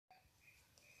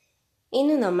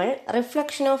ഇന്ന് നമ്മൾ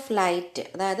reflection of light,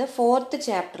 അതായത് 4th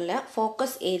ചാപ്റ്ററിലെ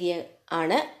ഫോക്കസ് ഏരിയ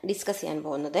ആണ് ഡിസ്കസ് ചെയ്യാൻ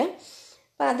പോകുന്നത്.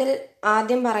 അപ്പോൾ അതിൽ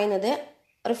ആദ്യം പറയുന്നത്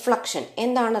റിഫ്ലക്ഷൻ.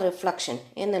 എന്താണ് റിഫ്ലക്ഷൻ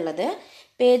എന്നുള്ളത്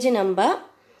പേജ് നമ്പർ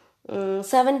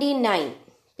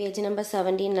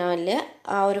 79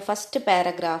 ആ ഒരു ഫസ്റ്റ്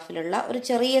പാരഗ്രാഫിലുള്ള ഒരു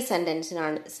ചെറിയ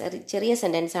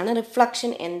സെൻറ്റൻസാണ്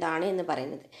റിഫ്ലക്ഷൻ എന്താണ് എന്ന്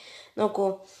പറയുന്നത്. നോക്കൂ.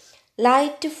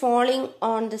 Light falling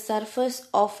on the surface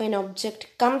of an object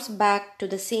comes back to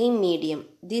the same medium.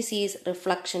 This is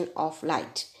reflection of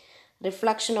light.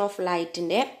 Reflection of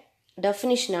lightന്റെ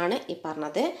definition ആണ് ഈ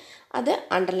പറഞ്ഞത്. അത്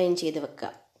അണ്ടർലൈൻ ചെയ്ത്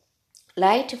വെക്കുക.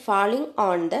 Light falling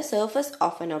on the surface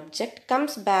of an object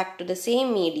comes back to the same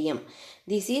medium.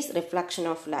 This is reflection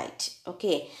of light.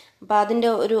 Okay. അപ്പോൾ അതിൻ്റെ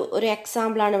ഒരു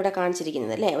എക്സാമ്പിളാണ് ഇവിടെ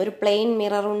കാണിച്ചിരിക്കുന്നത് അല്ലേ. ഒരു പ്ലെയിൻ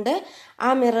മിറർ ഉണ്ട്. ആ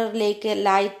മിററിലേക്ക്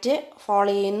ലൈറ്റ് ഫോൾ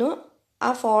ചെയ്യുന്നു. ആ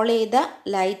ഫോളോ ചെയ്ത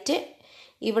ലൈറ്റ്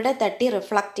ഇവിടെ തട്ടി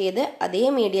റിഫ്ലക്റ്റ് ചെയ്ത് അതേ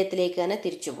മീഡിയത്തിലേക്ക് തന്നെ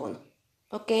തിരിച്ചു പോകുന്നു.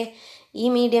 ഓക്കെ. ഈ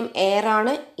മീഡിയം എയർ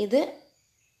ആണ്. ഇത്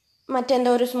മറ്റെന്തോ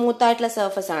ഒരു സ്മൂത്ത് ആയിട്ടുള്ള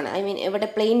സർഫസ് ആണ്. ഇവിടെ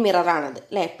പ്ലെയിൻ മിറർ ആണത്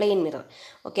അല്ലേ, പ്ലെയിൻ മിറർ.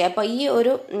 ഓക്കെ. അപ്പോൾ ഈ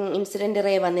ഒരു ഇൻസിഡൻറ്റ്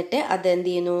റേ വന്നിട്ട് അത് എന്ത്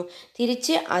ചെയ്യുന്നു,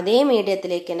 തിരിച്ച് അതേ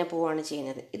മീഡിയത്തിലേക്ക് തന്നെ പോവുകയാണ്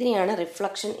ചെയ്യുന്നത്. ഇതിനെയാണ്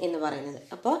റിഫ്ലക്ഷൻ എന്ന് പറയുന്നത്.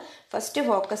 അപ്പോൾ ഫസ്റ്റ്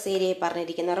ഫോക്കസ് ഏരിയയിൽ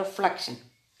പറഞ്ഞിരിക്കുന്ന reflection.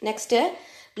 Next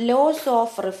loss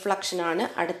of reflection ആണ്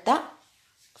അടുത്ത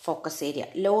focus area.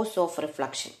 Loss of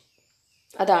reflection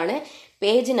അതാണ്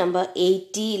പേജ് നമ്പർ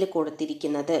 80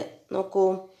 കൊടുത്തിരിക്കുന്നത്. നോക്കൂ.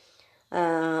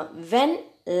 When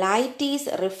light is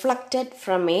reflected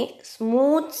from A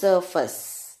smooth surface,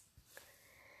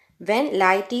 when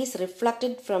light is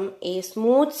reflected from a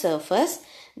smooth surface,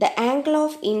 the angle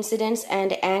of incidence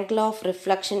and angle of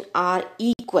reflection are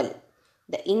equal.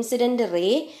 The incident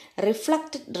ray,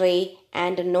 reflected ray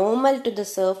and normal to the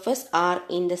surface are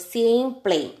in the same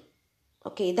plane.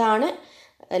 Okay. ഇതാണ്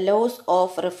loss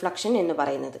of reflection എന്ന്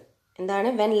പറയുന്നത്. എന്താണ്?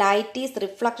 When light is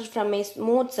reflected from A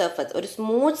smooth surface, ഒരു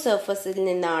smooth സർഫസിൽ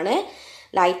നിന്നാണ്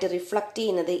light reflect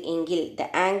ചെയ്യുന്നത് എങ്കിൽ the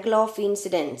angle of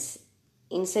incidence,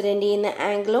 incident ചെയ്യുന്ന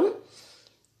ആംഗിളും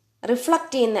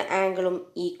റിഫ്ലക്റ്റ് ചെയ്യുന്ന ആംഗിളും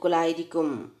ഈക്വൽ ആയിരിക്കും.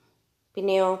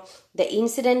 പിന്നെയോ the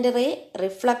incident ray,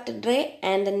 reflected ray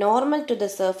and the normal to the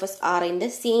surface are in the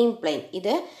same plain.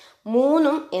 ഇത്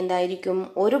മൂന്നും എന്തായിരിക്കും,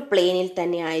 ഒരു പ്ലെയിനിൽ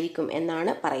തന്നെ ആയിരിക്കും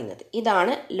എന്നാണ് പറയുന്നത്.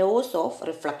 ഇതാണ് ലോസ് ഓഫ്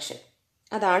റിഫ്ലക്ഷൻ.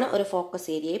 അതാണ് ഒരു ഫോക്കസ്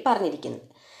ഏരിയയിൽ പറഞ്ഞിരിക്കുന്നത്.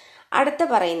 അടുത്ത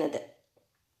പറയുന്നത്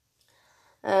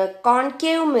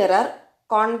കോൺകേവ് മിറർ,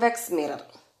 കോൺവെക്സ് മിറർ.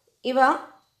 ഇവ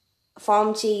ഫോം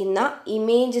ചെയ്യുന്ന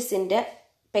ഇമേജസിൻ്റെ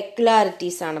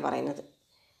പെക്യുലാരിറ്റീസ് ആണ് പറയുന്നത്.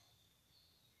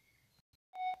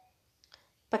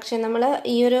 പക്ഷെ നമ്മൾ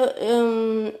ഈ ഒരു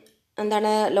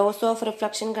എന്താണ് ലോസ് ഓഫ്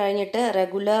റിഫ്ലക്ഷൻ കഴിഞ്ഞിട്ട്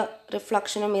റെഗുലർ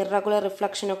റിഫ്ലക്ഷനും ഇറഗുലർ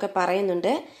റിഫ്ലക്ഷനും ഒക്കെ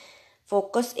പറയുന്നുണ്ട്.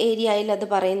 ഫോക്കസ് ഏരിയയിൽ അത്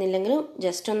പറയുന്നില്ലെങ്കിലും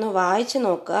ജസ്റ്റ് ഒന്ന് വായിച്ച്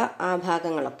നോക്കുക ആ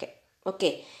ഭാഗങ്ങളൊക്കെ. ഓക്കെ.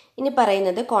 ഇനി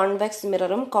പറയുന്നത് കോൺവെക്സ്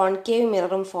മിററും കോൺകേവ്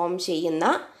മിററും ഫോം ചെയ്യുന്ന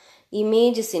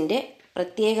ഇമേജസിൻ്റെ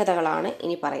പ്രത്യേകതകളാണ്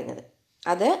ഇനി പറയുന്നത്.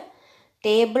 അത്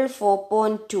ടേബിൾ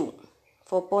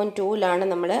 4.2ലാണ്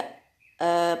നമ്മൾ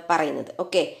പറയുന്നത്.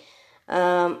 ഓക്കെ.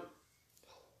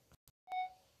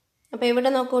 അപ്പോൾ ഇവിടെ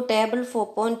നോക്കൂ. ടേബിൾ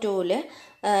 4.2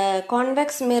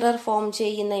 കോൺവെക്സ് മിറർ ഫോം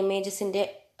ചെയ്യുന്ന ഇമേജസിൻ്റെ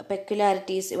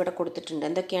പെക്യുലാരിറ്റീസ് ഇവിടെ കൊടുത്തിട്ടുണ്ട്.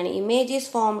 എന്തൊക്കെയാണ്? Image is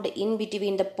formed in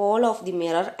between the Paul of the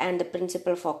mirror and the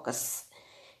principal focus.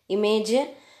 Image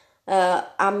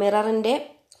ആ മിററിൻ്റെ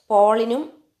പോളിനും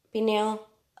പിന്നെയോ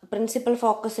പ്രിൻസിപ്പൽ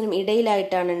ഫോക്കസിനും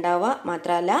ഇടയിലായിട്ടാണ് ഉണ്ടാവുക.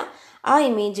 മാത്രമല്ല ആ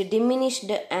image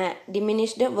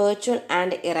diminished virtual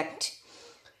and erect.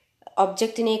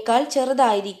 ഒബ്ജക്റ്റിനേക്കാൾ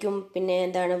ചെറുതായിരിക്കും. പിന്നെ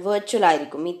എന്താണ്? വെർച്വൽ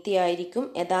ആയിരിക്കും, മിഥ്യയായിരിക്കും,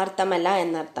 യഥാർത്ഥമല്ല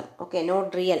എന്നർത്ഥം. Okay.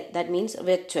 Not real, that means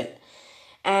virtual.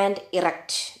 And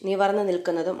erect, നിവർന്ന്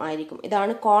നിൽക്കുന്നതും ആയിരിക്കും.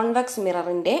 ഇതാണ് convex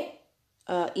മിററിൻ്റെ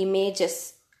images.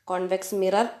 Convex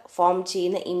mirror form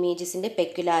ചെയ്യുന്ന ഇമേജസിൻ്റെ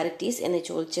പെക്യുലാരിറ്റീസ് എന്ന്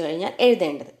ചോദിച്ചു കഴിഞ്ഞാൽ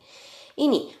എഴുതേണ്ടത്.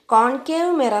 ഇനി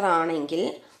കോൺകേവ് മിറർ ആണെങ്കിൽ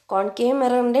കോൺകേവ്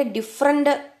മിററിൻ്റെ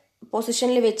ഡിഫറെൻ്റ്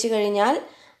പൊസിഷനിൽ വെച്ച് കഴിഞ്ഞാൽ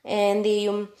എന്ത്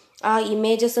ചെയ്യും, ആ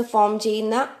ഇമേജസ് ഫോം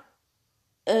ചെയ്യുന്ന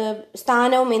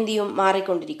സ്ഥാനവും എന്ത് ചെയ്യും,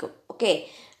 മാറിക്കൊണ്ടിരിക്കും. ഓക്കെ.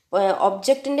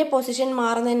 ഒബ്ജക്റ്റിൻ്റെ പൊസിഷൻ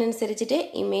മാറുന്നതിനനുസരിച്ചിട്ട്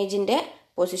ഇമേജിൻ്റെ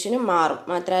പൊസിഷനും മാറും.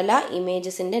 മാത്രമല്ല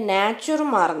ഇമേജസിൻ്റെ നാച്ചുറും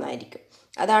മാറുന്നതായിരിക്കും.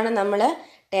 അതാണ് നമ്മൾ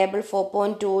ടേബിൾ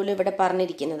 4.2 ഇവിടെ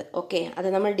പറഞ്ഞിരിക്കുന്നത്. ഓക്കെ. അത്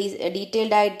നമ്മൾ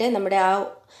ഡീറ്റെയിൽഡ് ആയിട്ട് നമ്മുടെ ആ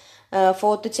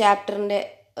 4th ചാപ്റ്ററിൻ്റെ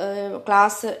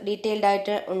ക്ലാസ് ഡീറ്റെയിൽഡ്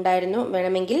ആയിട്ട് ഉണ്ടായിരുന്നു.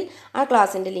 വേണമെങ്കിൽ ആ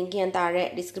ക്ലാസ്സിൻ്റെ ലിങ്ക് ഞാൻ താഴെ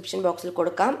ഡിസ്ക്രിപ്ഷൻ ബോക്സിൽ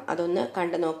കൊടുക്കാം. അതൊന്ന്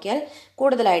കണ്ടു നോക്കിയാൽ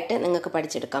കൂടുതലായിട്ട് നിങ്ങൾക്ക്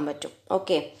പഠിച്ചെടുക്കാൻ പറ്റും.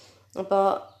 ഓക്കെ. അപ്പോൾ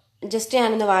ജസ്റ്റ്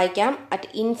ഞാനൊന്ന് വായിക്കാം. അറ്റ്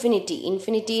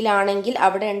ഇൻഫിനിറ്റിയിലാണെങ്കിൽ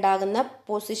അവിടെ ഉണ്ടാകുന്ന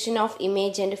position of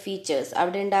image and features,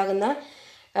 അവിടെ ഉണ്ടാകുന്ന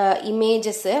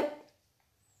ഇമേജസ്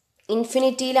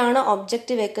ഇൻഫിനിറ്റിയിലാണ്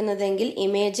ഒബ്ജക്റ്റ് വെക്കുന്നതെങ്കിൽ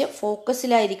ഇമേജ്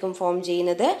ഫോക്കസിലായിരിക്കും ഫോം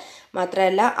ചെയ്യുന്നത്.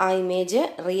 മാത്രമല്ല ആ ഇമേജ്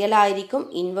റിയൽ ആയിരിക്കും,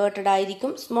 ഇൻവേർട്ടഡ്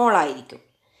ആയിരിക്കും, സ്മോൾ ആയിരിക്കും.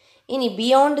 ഇനി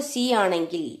ബിയോണ്ട് സി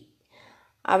ആണെങ്കിൽ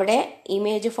അവിടെ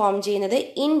ഇമേജ് ഫോം ചെയ്യുന്നത്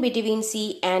in between C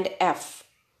and F.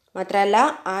 മാത്രമല്ല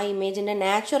ആ ഇമേജിൻ്റെ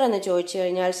നാച്ചർ എന്ന് ചോദിച്ചു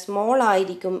കഴിഞ്ഞാൽ സ്മോൾ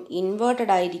ആയിരിക്കും,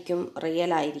 ഇൻവേർട്ടഡ് ആയിരിക്കും,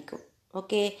 റിയൽ ആയിരിക്കും.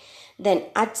 Okay. Then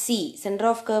at C centre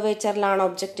of കർവേച്ചറിലാണ്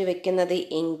object വെക്കുന്നത്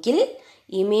എങ്കിൽ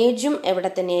ഇമേജും എവിടെ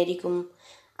തന്നെ ആയിരിക്കും?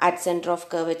 അറ്റ് സെൻറ്റർ ഓഫ്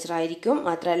കർവേച്ചർ ആയിരിക്കും.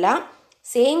 മാത്രമല്ല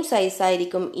സെയിം സൈസ്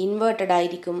ആയിരിക്കും, ഇൻവേർട്ടഡ്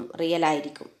ആയിരിക്കും, റിയൽ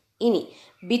ആയിരിക്കും. ഇനി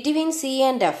between C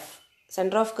and F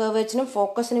centre of കർവേച്ചറിനും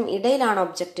ഫോക്കസിനും ഇടയിലാണ്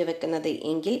ഒബ്ജക്റ്റ് വെക്കുന്നത്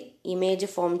എങ്കിൽ ഇമേജ്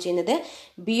ഫോം ചെയ്യുന്നത്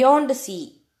ബിയോണ്ട് സി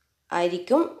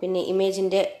ആയിരിക്കും. പിന്നെ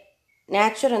ഇമേജിൻ്റെ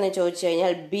നാച്ചർ എന്ന് ചോദിച്ചു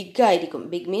കഴിഞ്ഞാൽ ബിഗ് ആയിരിക്കും.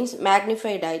 ബിഗ് മീൻസ്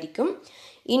മാഗ്നിഫൈഡ് ആയിരിക്കും,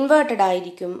 ഇൻവേർട്ടഡ്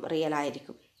ആയിരിക്കും, റിയൽ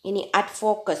ആയിരിക്കും. ഇനി അറ്റ്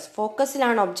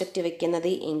ഫോക്കസിലാണ് ഒബ്ജക്റ്റ്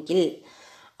വെക്കുന്നത് എങ്കിൽ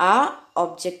ആ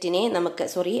ഒബ്ജക്റ്റിനെ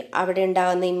അവിടെ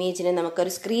ഉണ്ടാകുന്ന ഇമേജിനെ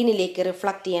നമുക്കൊരു സ്ക്രീനിലേക്ക്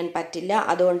റിഫ്ലക്റ്റ് ചെയ്യാൻ പറ്റില്ല.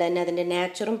 അതുകൊണ്ട് തന്നെ അതിൻ്റെ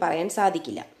നാച്ചറും പറയാൻ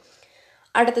സാധിക്കില്ല.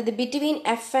 അടുത്തത് ബിറ്റ്വീൻ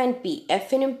എഫ് ആൻഡ് പി,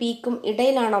 എഫിനും പിക്കും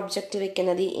ഇടയിലാണ് ഒബ്ജക്റ്റ്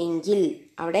വെക്കുന്നത് എങ്കിൽ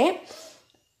അവിടെ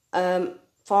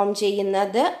ഫോം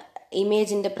ചെയ്യുന്നത്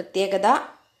ഇമേജിൻ്റെ പ്രത്യേകത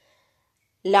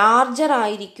ലാർജർ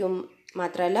ആയിരിക്കും.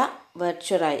 മാത്രമല്ല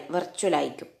വെർച്വൽ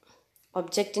ആയിരിക്കും.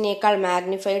 ഒബ്ജക്റ്റിനേക്കാൾ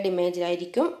മാഗ്നിഫൈഡ് ഇമേജ്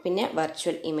ആയിരിക്കും, പിന്നെ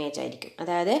വെർച്വൽ ഇമേജ് ആയിരിക്കും.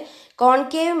 അതായത്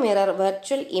കോൺകേവ് മിറർ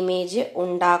വെർച്വൽ ഇമേജ്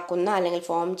ഉണ്ടാക്കുന്ന അല്ലെങ്കിൽ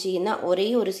ഫോം ചെയ്യുന്ന ഒരേ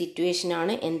ഒരു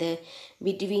സിറ്റുവേഷനാണ് എന്ത്?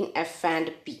 Between F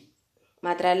and P.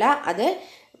 മാത്രമല്ല അത്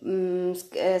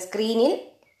സ്ക്രീനിൽ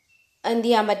എന്ത്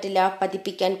ചെയ്യാൻ പറ്റില്ല,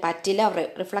 പതിപ്പിക്കാൻ പറ്റില്ല,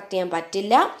 റിഫ്ലക്റ്റ് ചെയ്യാൻ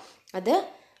പറ്റില്ല. അത്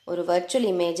ഒരു വെർച്വൽ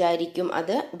ഇമേജ് ആയിരിക്കും.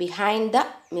 അത് ബിഹൈൻഡ് ദ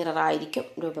മിറർ ആയിരിക്കും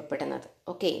രൂപപ്പെടുന്നത്.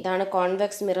 ഓക്കെ. ഇതാണ്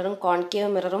കോൺവെക്സ് മിററും കോൺകേവ്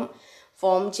മിററും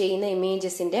ഫോം ചെയ്യുന്ന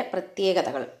ഇമേജസിൻ്റെ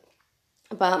പ്രത്യേകതകൾ.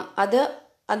 അപ്പം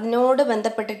അതിനോട്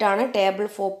ബന്ധപ്പെട്ടിട്ടാണ് ടേബിൾ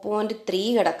 4.3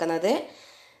 കിടക്കുന്നത്.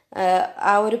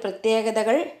 ആ ഒരു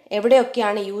പ്രത്യേകതകൾ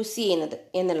എവിടെയൊക്കെയാണ് യൂസ് ചെയ്യുന്നത്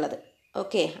എന്നുള്ളത്.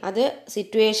 ഓക്കെ. അത്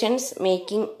situations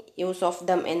making use of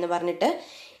them എന്ന് പറഞ്ഞിട്ട്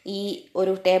ഈ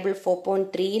ഒരു ടേബിൾ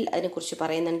 4.3 അതിനെക്കുറിച്ച്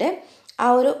പറയുന്നുണ്ട്. ആ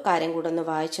ഒരു കാര്യം കൂടെ ഒന്ന്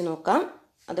വായിച്ചു നോക്കാം.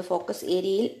 അത് ഫോക്കസ്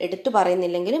ഏരിയയിൽ എടുത്തു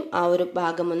പറയുന്നില്ലെങ്കിലും ആ ഒരു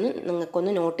ഭാഗമൊന്ന്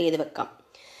നിങ്ങൾക്കൊന്ന് നോട്ട് ചെയ്ത് വെക്കാം.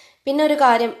 പിന്നെ ഒരു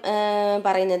കാര്യം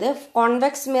പറയുന്നത്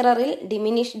കോൺവെക്സ് മിററിൽ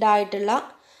ഡിമിനിഷ്ഡ് ആയിട്ടുള്ള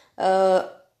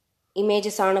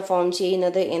ഇമേജസ് ആണ് ഫോം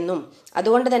ചെയ്യുന്നത് എന്നും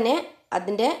അതുകൊണ്ട് തന്നെ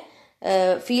അതിൻ്റെ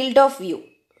field of view,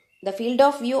 the field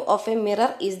of view of A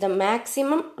mirror is the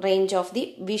maximum range of the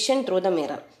vision through the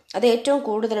mirror. അത് ഏറ്റവും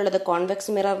കൂടുതലുള്ളത്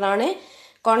കോൺവെക്സ് മിററിനാണ്.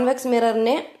 കോൺവെക്സ്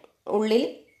മിററിന് ഉള്ളിൽ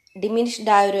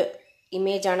ഡിമിനിഷ്ഡ് ആയ ഒരു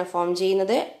ഇമേജാണ് ഫോം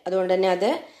ചെയ്യുന്നത്. അതുകൊണ്ട് തന്നെ അത്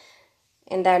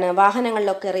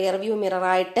വാഹനങ്ങളിലൊക്കെ റിയർ വ്യൂ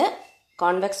മിററായിട്ട്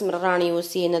കോൺവെക്സ് മിററാണ്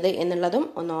യൂസ് ചെയ്യുന്നത് എന്നുള്ളതും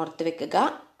ഒന്ന് ഓർത്ത് വെക്കുക.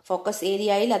 ഫോക്കസ്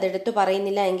ഏരിയയിൽ അതെടുത്ത്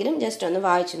പറയുന്നില്ല എങ്കിലും ജസ്റ്റ് ഒന്ന്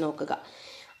വായിച്ചു നോക്കുക.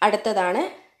 അടുത്തതാണ്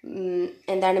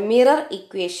മിറർ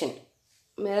ഇക്വേഷൻ.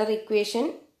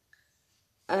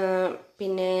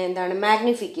 പിന്നെ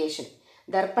മാഗ്നിഫിക്കേഷൻ,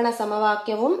 ദർപ്പണ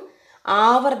സമവാക്യവും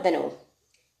ആവർധനവും.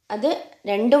 അത്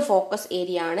രണ്ടും ഫോക്കസ്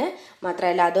ഏരിയ ആണ്.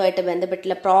 മാത്രമല്ല അതുമായിട്ട്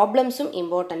ബന്ധപ്പെട്ടുള്ള പ്രോബ്ലംസും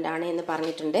ഇമ്പോർട്ടൻ്റ് ആണ് എന്ന്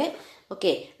പറഞ്ഞിട്ടുണ്ട്.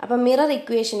 ഓക്കെ. അപ്പം മിറർ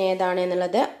ഇക്വേഷൻ ഏതാണ്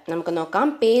എന്നുള്ളത് നമുക്ക് നോക്കാം.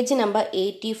 പേജ് നമ്പർ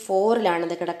 84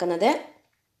 അത് കിടക്കുന്നത്.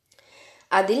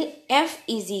 അതിൽ F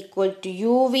 =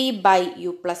 uv /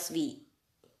 u + v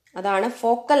അതാണ്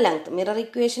ഫോക്കൽ ലെങ്ത്. മിറർ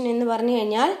ഇക്വേഷൻ എന്ന് പറഞ്ഞു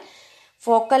കഴിഞ്ഞാൽ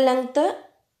focal length,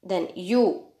 then u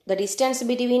the distance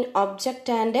between object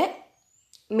and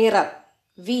mirror,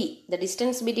 v the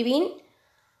distance between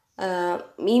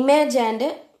image and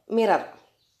mirror,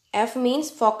 f means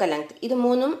focal length. ഇത്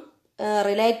മൂന്നും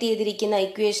relate ചെയ്തിരിക്കുന്ന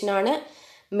ഇക്വേഷനാണ്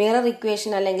മിറർ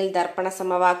ഇക്വേഷൻ അല്ലെങ്കിൽ ദർപ്പണ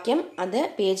സമവാക്യം. അത്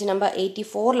പേജ് നമ്പർ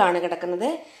 84 കിടക്കുന്നത്.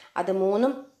 അത്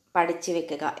മൂന്നും പഠിച്ചു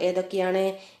വെക്കുക. ഏതൊക്കെയാണ്?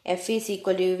 F =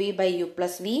 uv / u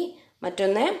 + v.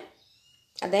 മറ്റൊന്ന്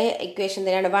അതേ ഇക്വേഷൻ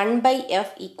തന്നെയാണ് 1/f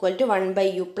 =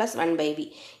 1/u + 1/v.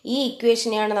 ഈ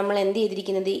ഇക്വേഷനെയാണ് നമ്മൾ എന്ത്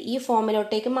ചെയ്തിരിക്കുന്നത്? ഈ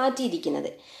ഫോമിലോട്ടേക്ക് മാറ്റിയിരിക്കുന്നത്.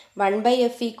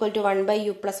 1/f =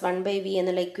 1/u + 1/v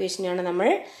എന്നുള്ള ഇക്വേഷനെയാണ് നമ്മൾ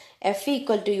F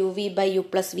 = uv / u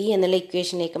 + v എന്നുള്ള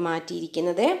ഇക്വേഷനിലേക്ക്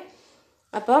മാറ്റിയിരിക്കുന്നത്.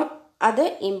 അപ്പം അത്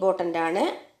ഇമ്പോർട്ടൻ്റ് ആണ്.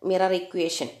 Mirror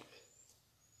equation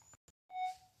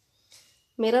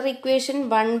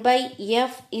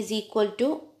 1/f =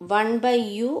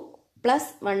 1/u +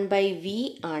 1/v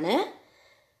ആണ്.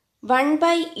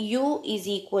 1/u =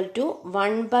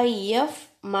 1/f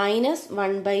 -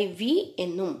 1/v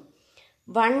എന്നും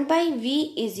 1/v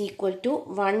 =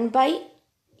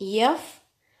 1/f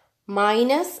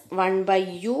 -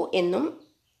 1/u എന്നും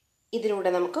ഇതിലൂടെ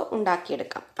നമുക്ക്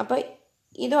ഉണ്ടാക്കിയെടുക്കാം. അപ്പോൾ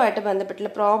ഇതുമായിട്ട്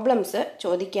ബന്ധപ്പെട്ടുള്ള പ്രോബ്ലംസ്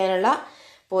ചോദിക്കാനുള്ള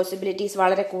പോസിബിലിറ്റീസ്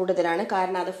വളരെ കൂടുതലാണ്.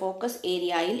 കാരണം അത് ഫോക്കസ്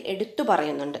ഏരിയയിൽ എടുത്തു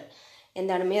പറയുന്നുണ്ട്.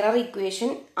 എന്താണ് മിറർ ഇക്വേഷൻ,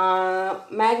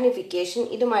 മാഗ്നിഫിക്കേഷൻ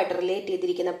ഇതുമായിട്ട് റിലേറ്റ്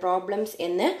ചെയ്തിരിക്കുന്ന പ്രോബ്ലംസ്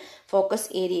എന്ന് ഫോക്കസ്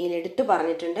ഏരിയയിൽ എടുത്തു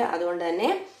പറഞ്ഞിട്ടുണ്ട്. അതുകൊണ്ട് തന്നെ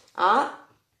ആ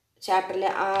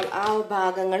ചാപ്റ്ററിലെ ആ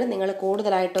ഭാഗങ്ങൾ നിങ്ങൾ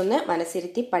കൂടുതലായിട്ടൊന്ന്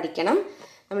മനസ്സിരുത്തി പഠിക്കണം.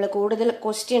 നമ്മൾ കൂടുതൽ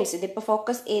ക്വസ്റ്റ്യൻസ്, ഇതിപ്പോൾ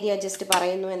ഫോക്കസ് ഏരിയ ജസ്റ്റ്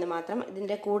പറയുന്നു എന്ന് മാത്രം,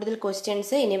 ഇതിൻ്റെ കൂടുതൽ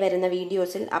ക്വസ്റ്റ്യൻസ് ഇനി വരുന്ന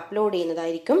വീഡിയോസിൽ അപ്ലോഡ്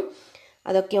ചെയ്യുന്നതായിരിക്കും.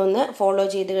 അതൊക്കെ ഒന്ന് ഫോളോ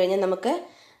ചെയ്ത് കഴിഞ്ഞാൽ നമുക്ക്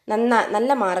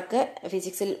നല്ല മാർക്ക്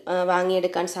ഫിസിക്സിൽ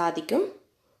വാങ്ങിയെടുക്കാൻ സാധിക്കും.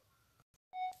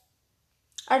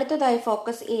 അടുത്തതായി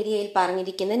ഫോക്കസ് ഏരിയയിൽ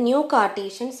പറഞ്ഞിരിക്കുന്നത് new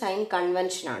Cartesian sign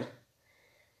കൺവെൻഷനാണ്.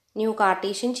 New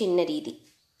Cartesian ചിഹ്ന രീതി.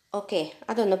 ഓക്കെ,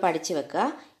 അതൊന്ന് പഠിച്ചു വെക്കുക.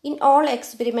 In all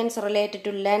experiments related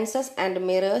to lenses and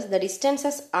mirrors, the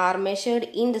distances are measured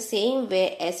in the same way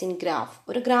as in graph.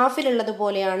 ഒരു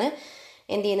ഗ്രാഫിലുള്ളതുപോലെയാണ്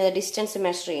എന്ത് ചെയ്യുന്നത്, ഡിസ്റ്റൻസ്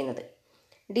മെഷർ ചെയ്യുന്നത്.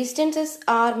 Distances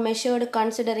are measured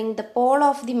considering the pole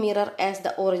of the mirror as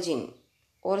the origin.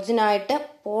 ഒറിജിനായിട്ട്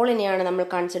പോളിനെയാണ് നമ്മൾ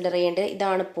consider ചെയ്യേണ്ടത്.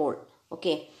 ഇതാണ് Paul.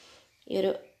 Okay, ഈ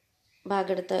ഒരു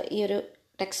ഭാഗം എടുത്ത് ഈ ഒരു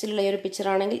ടെക്സ്റ്റിലുള്ള ഈ ഒരു പിക്ചർ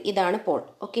ആണെങ്കിൽ ഇതാണ് പോൾ.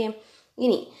 ഓക്കെ,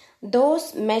 ഇനി those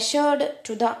measured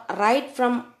to the right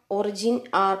from origin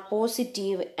are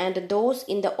positive and those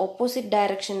in the opposite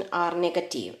direction are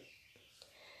negative.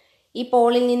 ഈ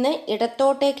പോളിൽ നിന്ന്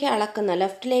ഇടത്തോട്ടേക്ക് അളക്കുന്ന,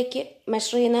 ലെഫ്റ്റിലേക്ക്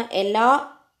മെഷർ ചെയ്യുന്ന എല്ലാ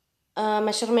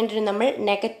മെഷർമെൻറ്റിനും നമ്മൾ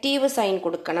നെഗറ്റീവ് സൈൻ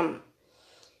കൊടുക്കണം.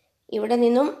 ഇവിടെ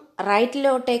നിന്നും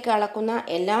റൈറ്റിലോട്ടേക്ക് അളക്കുന്ന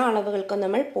എല്ലാ അളവുകൾക്കും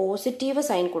നമ്മൾ പോസിറ്റീവ്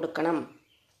സൈൻ കൊടുക്കണം.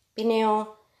 പിന്നെയോ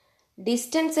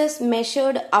distances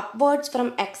measured upwards from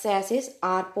X axis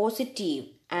are positive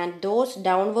and those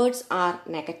downwards are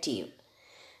negative.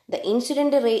 The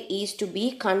incident ray is to be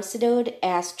considered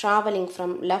as traveling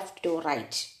from left to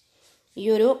right.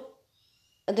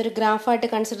 അതൊരു ഗ്രാഫായിട്ട്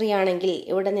കൺസിഡർ ചെയ്യുകയാണെങ്കിൽ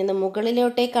ഇവിടെ നിന്ന്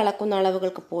മുകളിലോട്ടേക്ക് അളക്കുന്ന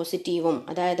അളവുകൾക്ക് പോസിറ്റീവും,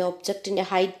 അതായത് ഒബ്ജക്റ്റിൻ്റെ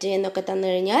ഹൈറ്റ് എന്നൊക്കെ തന്നു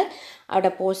കഴിഞ്ഞാൽ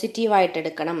അവിടെ പോസിറ്റീവായിട്ട്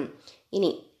എടുക്കണം.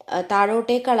 ഇനി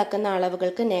താഴോട്ടേക്ക് അളക്കുന്ന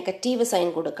അളവുകൾക്ക് നെഗറ്റീവ് സൈൻ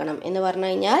കൊടുക്കണം. എന്ന് പറഞ്ഞു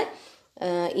കഴിഞ്ഞാൽ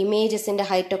ഇമേജസിൻ്റെ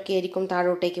ഹൈറ്റൊക്കെ ആയിരിക്കും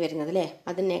താഴോട്ടേക്ക് വരുന്നത് അല്ലേ,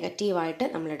 അത് നെഗറ്റീവായിട്ട്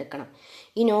നമ്മൾ എടുക്കണം.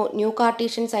 ഈ ന്യൂ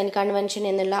കാർട്ടീഷ്യൻ സൈൻ കൺവെൻഷൻ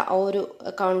എന്നുള്ള ആ ഒരു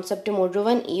കോൺസെപ്റ്റ്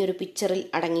മുഴുവൻ ഈ ഒരു പിക്ചറിൽ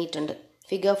അടങ്ങിയിട്ടുണ്ട്.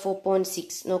 ഫിഗർ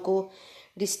 4.6 നോക്കൂ.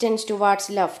 ഡിസ്റ്റൻസ്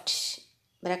ടുവാർഡ്സ് ലെഫ്റ്റ്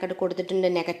ബ്രാക്കറ്റ് കൊടുത്തിട്ടുണ്ട്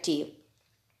നെഗറ്റീവ്.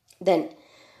 ദെൻ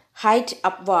ഹൈറ്റ്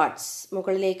അപ്വാർഡ്സ്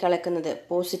മുകളിലേക്ക് അളക്കുന്നത്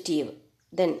പോസിറ്റീവ്.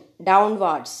 Then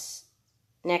ഡൗൺവാർഡ്സ്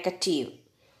negative.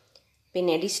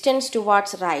 പിന്നെ ഡിസ്റ്റൻസ്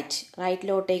ടുവാർഡ്സ്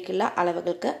റൈറ്റിലോട്ടേക്കുള്ള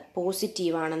അളവുകൾക്ക്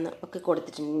പോസിറ്റീവ് ആണെന്ന് ഒക്കെ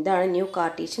കൊടുത്തിട്ടുണ്ട്. ഇതാണ് ന്യൂ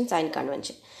കാർട്ടീഷ്യൻ സൈൻ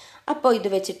കൺവെൻഷൻ. അപ്പോൾ ഇത്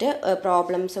വെച്ചിട്ട്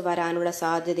പ്രോബ്ലംസ് വരാനുള്ള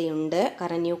സാധ്യതയുണ്ട്.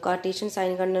 കാരണം ന്യൂ കാർട്ടീഷ്യൻ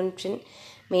സൈൻ കൺവെൻഷൻ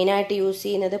മെയിനായിട്ട് യൂസ്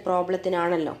ചെയ്യുന്നത്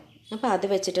പ്രോബ്ലത്തിനാണല്ലോ. അപ്പോൾ അത്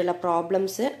വെച്ചിട്ടുള്ള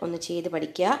പ്രോബ്ലംസ് ഒന്ന് ചെയ്ത്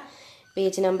പഠിക്കുക.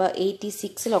 പേജ് നമ്പർ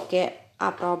 86 ആ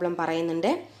പ്രോബ്ലം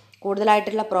പറയുന്നുണ്ട്.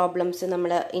 കൂടുതലായിട്ടുള്ള പ്രോബ്ലംസ്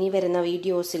നമ്മൾ ഇനി വരുന്ന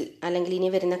വീഡിയോസിൽ അല്ലെങ്കിൽ ഇനി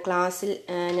വരുന്ന ക്ലാസ്സിൽ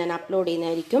ഞാൻ അപ്ലോഡ്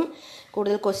ചെയ്യുന്നതായിരിക്കും.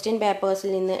 കൂടുതൽ ക്വസ്റ്റ്യൻ പേപ്പേഴ്സിൽ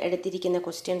നിന്ന് എടുത്തിരിക്കുന്ന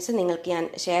ക്വസ്റ്റ്യൻസ് നിങ്ങൾക്ക് ഞാൻ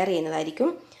ഷെയർ ചെയ്യുന്നതായിരിക്കും.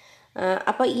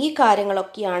 അപ്പോൾ ഈ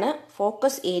കാര്യങ്ങളൊക്കെയാണ്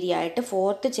ഫോക്കസ് ഏരിയ ആയിട്ട്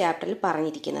 4th ചാപ്റ്ററിൽ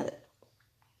പറഞ്ഞിരിക്കുന്നത്.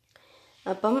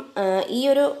 അപ്പം ഈ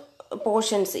ഒരു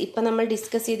പോർഷൻസ് ഇപ്പം നമ്മൾ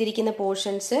ഡിസ്കസ് ചെയ്തിരിക്കുന്ന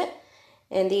പോർഷൻസ്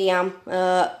എന്ത് ചെയ്യാം,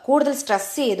 കൂടുതൽ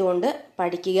സ്ട്രെസ് ചെയ്തുകൊണ്ട്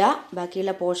പഠിക്കുക.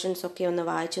 ബാക്കിയുള്ള പോർഷൻസൊക്കെ ഒന്ന്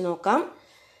വായിച്ചു നോക്കാം.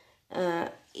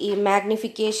 ഈ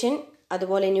മാഗ്നിഫിക്കേഷൻ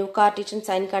അതുപോലെ ന്യൂ കാർട്ടീഷ്യൻ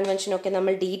സൈൻ കൺവെൻഷനൊക്കെ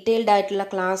നമ്മൾ ഡീറ്റെയിൽഡ് ആയിട്ടുള്ള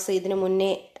ക്ലാസ് ഇതിനു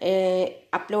മുന്നേ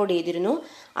അപ്ലോഡ് ചെയ്തിരുന്നു.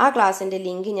 ആ ക്ലാസ്സിൻ്റെ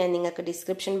ലിങ്ക് ഞാൻ നിങ്ങൾക്ക്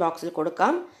ഡിസ്ക്രിപ്ഷൻ ബോക്സിൽ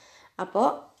കൊടുക്കാം. അപ്പോൾ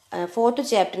 4th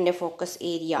ചാപ്റ്ററിൻ്റെ ഫോക്കസ്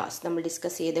ഏരിയാസ് നമ്മൾ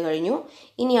ഡിസ്കസ് ചെയ്ത് കഴിഞ്ഞു.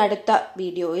 ഇനി അടുത്ത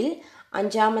വീഡിയോയിൽ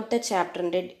 5ാമത്തെ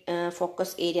ചാപ്റ്ററിൻ്റെ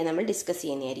ഫോക്കസ് ഏരിയ നമ്മൾ ഡിസ്കസ്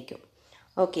ചെയ്യുന്നതായിരിക്കും.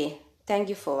 Okay,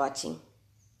 thank you for watching.